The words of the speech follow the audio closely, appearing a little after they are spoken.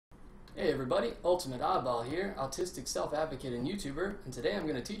Hey everybody, Ultimate Oddball here, autistic self-advocate and YouTuber, and today I'm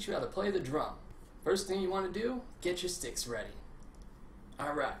going to teach you how to play the drum. First thing you want to do, get your sticks ready.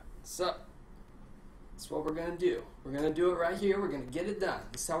 Alright, so that's what we're going to do. We're going to do it right here, we're going to get it done.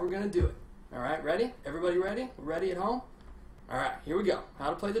 This is how we're going to do it. Alright, ready? Everybody ready? We're ready at home? Alright, here we go. How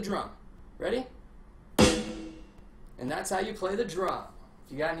to play the drum. Ready? And that's how you play the drum.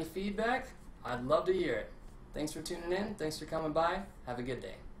 If you got any feedback, I'd love to hear it. Thanks for tuning in, thanks for coming by, have a good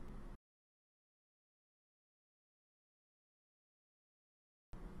day.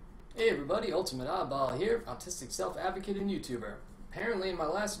 Hey everybody, Ultimate Oddball here, autistic self-advocate and YouTuber. Apparently in my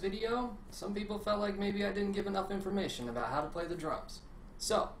last video, some people felt like maybe I didn't give enough information about how to play the drums.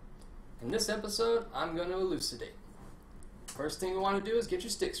 So, in this episode, I'm going to elucidate. First thing we want to do is get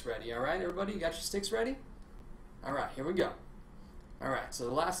your sticks ready, alright everybody? You got your sticks ready? Alright, here we go. Alright, so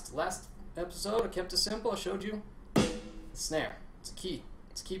the last episode I kept it simple, I showed you the snare. It's a key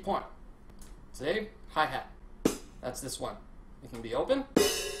point. Today, hi-hat. That's this one. It can be open,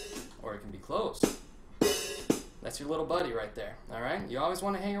 or it can be closed. That's your little buddy right there, alright? You always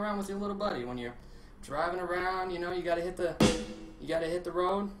want to hang around with your little buddy when you're driving around, you know, you gotta hit the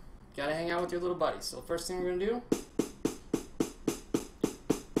road, you gotta hang out with your little buddy. So the first thing we're gonna do,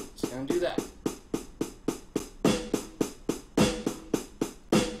 just gonna do that.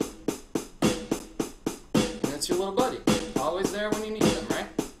 And that's your little buddy, always there when you need them, right?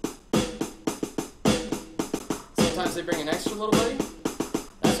 Sometimes they bring an extra little buddy.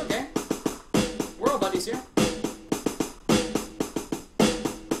 We're all buddies here.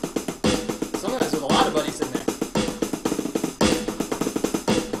 Sometimes with a lot of buddies in there.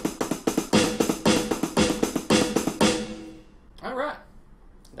 Alright.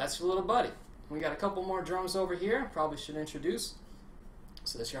 That's your little buddy. We got a couple more drums over here. Probably should introduce.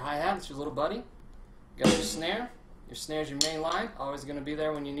 So that's your hi-hat. That's your little buddy. You got your snare. Your snare's your main line. Always going to be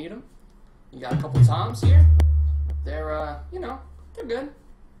there when you need them. You got a couple toms here. They're, you know, they're good.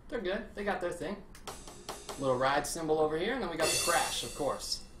 They're good. They got their thing. Little ride cymbal over here, and then we got the crash, of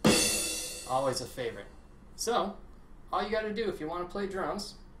course. Always a favorite. So, all you got to do if you want to play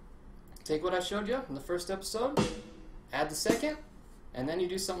drums, take what I showed you in the first episode, add the second, and then you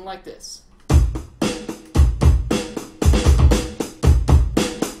do something like this.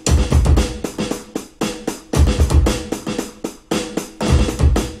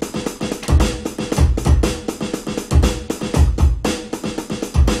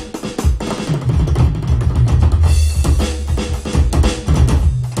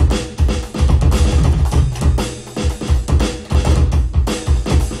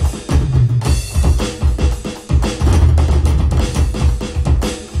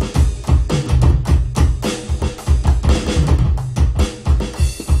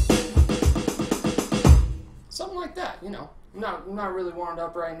 Something like that, you know. I'm not really warmed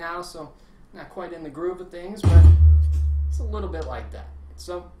up right now, so I'm not quite in the groove of things, but it's a little bit like that.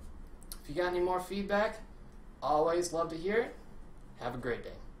 So, if you got any more feedback, always love to hear it. Have a great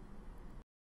day.